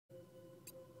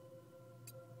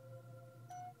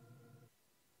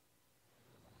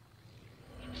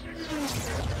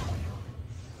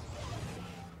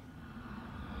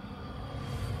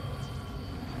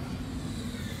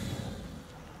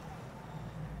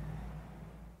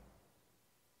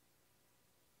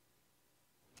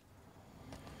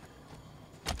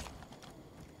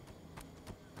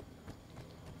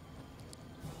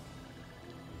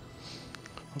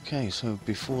Okay, so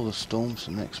before the storms,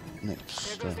 the next There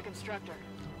goes the Constructor.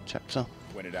 chapter.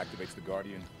 When it activates the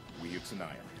Guardian, we use an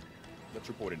ion. Let's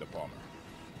report into Palmer.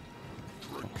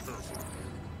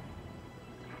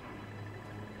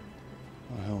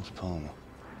 What the hell's Palmer?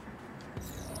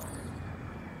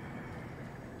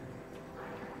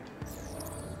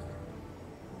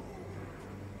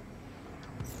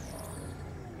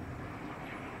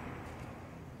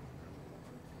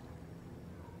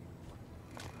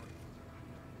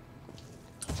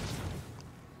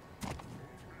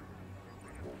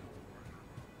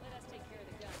 Let us take care of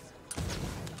the guns. Come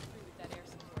through with that air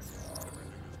support.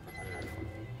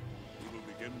 We will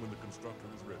begin when the Constructor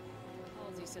is ready.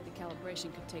 Halsey said the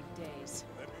calibration could take days.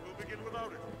 Then we will begin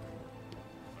without it.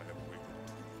 I have waited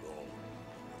too long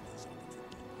for this opportunity.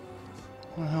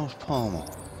 What the hell's Palmer?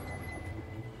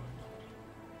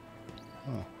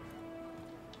 Oh.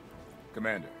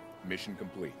 Commander, mission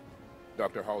complete.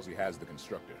 Dr. Halsey has the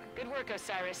Constructor. Good work,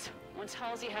 Osiris. Once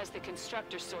Halsey has the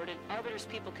Constructor sorted, Arbiter's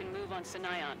people can move on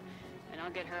Sinion, and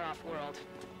I'll get her off-world.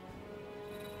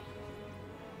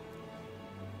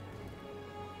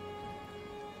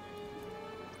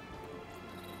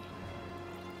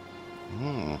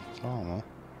 Palmer.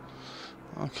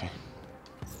 Okay.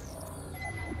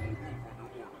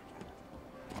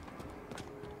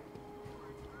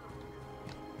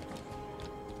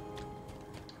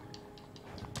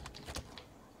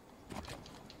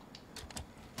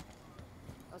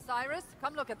 Osiris,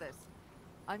 come look at this.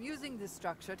 I'm using this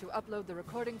structure to upload the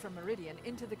recording from Meridian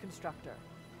into the Constructor.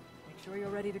 Make sure you're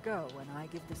ready to go when I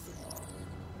give the signal.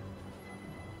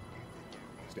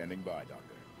 Standing by,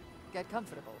 Doctor. Get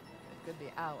comfortable. It could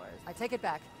be hours. I take it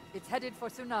back. It's headed for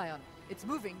Sunion. It's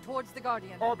moving towards the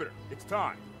Guardian. Arbiter, it's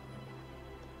time.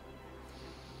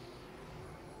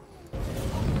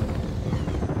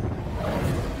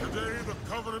 Today the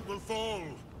Covenant will fall.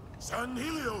 San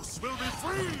Helios will be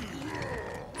free!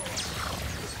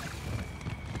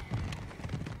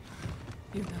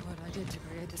 You know what I did to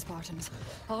create the Spartans.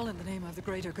 All in the name of the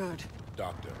greater good.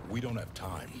 Doctor, we don't have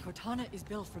time. Cortana is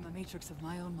built from a matrix of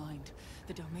my own mind.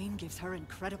 The domain gives her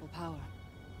incredible power.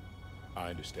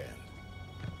 I understand.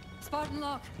 Spartan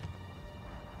Lock!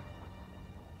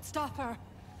 Stop her!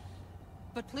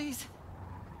 But please,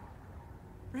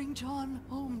 bring John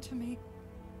home to me.